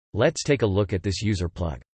Let's take a look at this user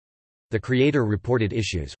plug. The creator reported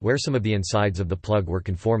issues, where some of the insides of the plug were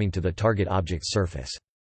conforming to the target object's surface.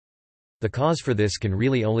 The cause for this can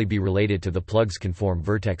really only be related to the plug's conform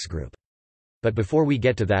vertex group. But before we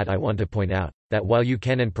get to that, I want to point out that while you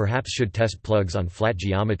can and perhaps should test plugs on flat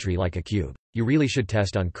geometry like a cube, you really should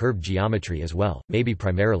test on curved geometry as well, maybe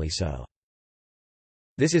primarily so.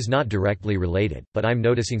 This is not directly related, but I'm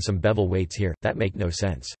noticing some bevel weights here that make no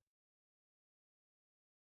sense.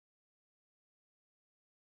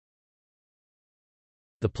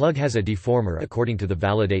 The plug has a deformer according to the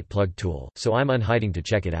Validate Plug tool, so I'm unhiding to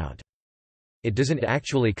check it out. It doesn't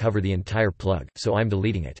actually cover the entire plug, so I'm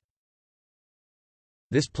deleting it.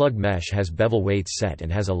 This plug mesh has bevel weights set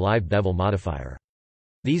and has a live bevel modifier.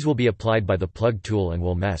 These will be applied by the plug tool and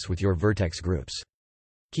will mess with your vertex groups.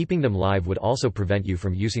 Keeping them live would also prevent you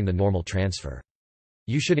from using the normal transfer.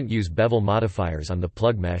 You shouldn't use bevel modifiers on the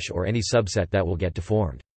plug mesh or any subset that will get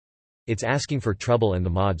deformed. It's asking for trouble and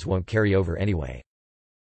the mods won't carry over anyway.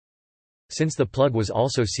 Since the plug was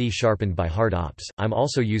also C-sharpened by hard ops, I'm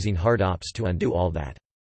also using hard ops to undo all that.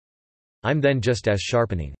 I'm then just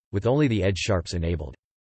sharpening, with only the edge sharps enabled.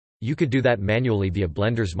 You could do that manually via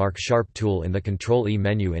Blender's Mark Sharp tool in the Ctrl-E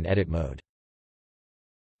menu in edit mode.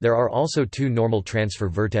 There are also two normal transfer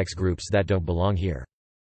vertex groups that don't belong here.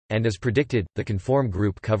 And as predicted, the conform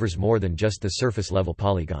group covers more than just the surface level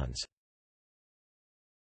polygons.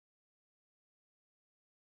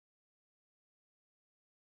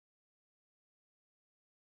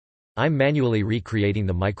 I'm manually recreating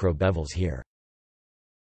the micro bevels here.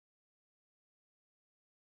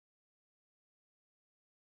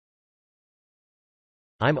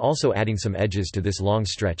 I'm also adding some edges to this long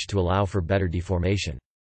stretch to allow for better deformation.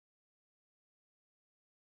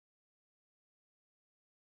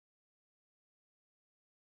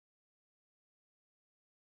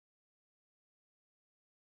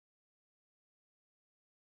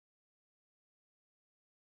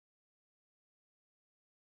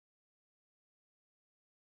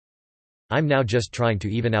 I'm now just trying to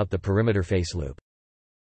even out the perimeter face loop.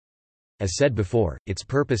 As said before, its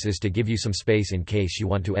purpose is to give you some space in case you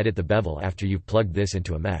want to edit the bevel after you've plugged this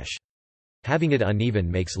into a mesh. Having it uneven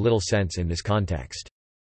makes little sense in this context.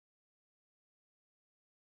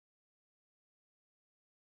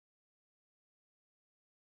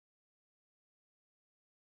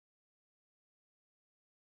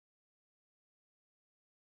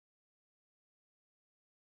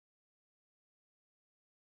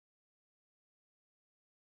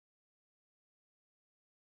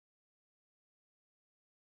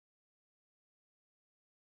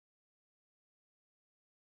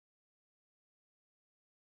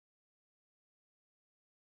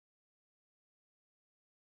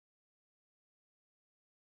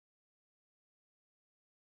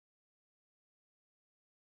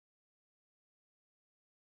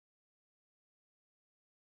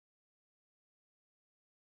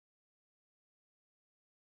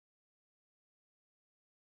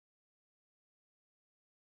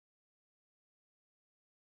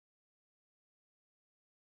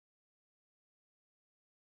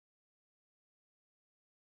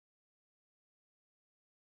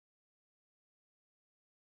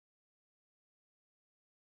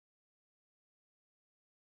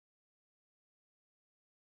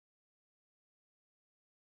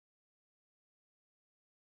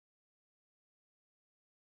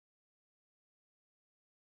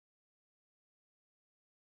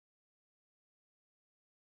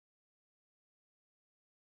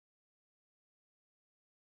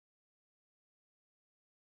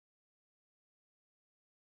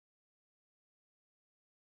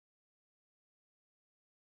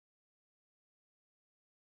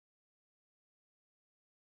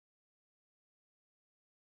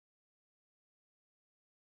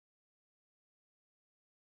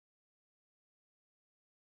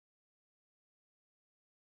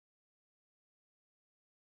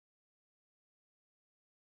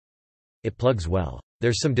 It plugs well.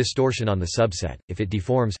 There's some distortion on the subset, if it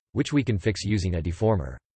deforms, which we can fix using a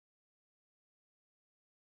deformer.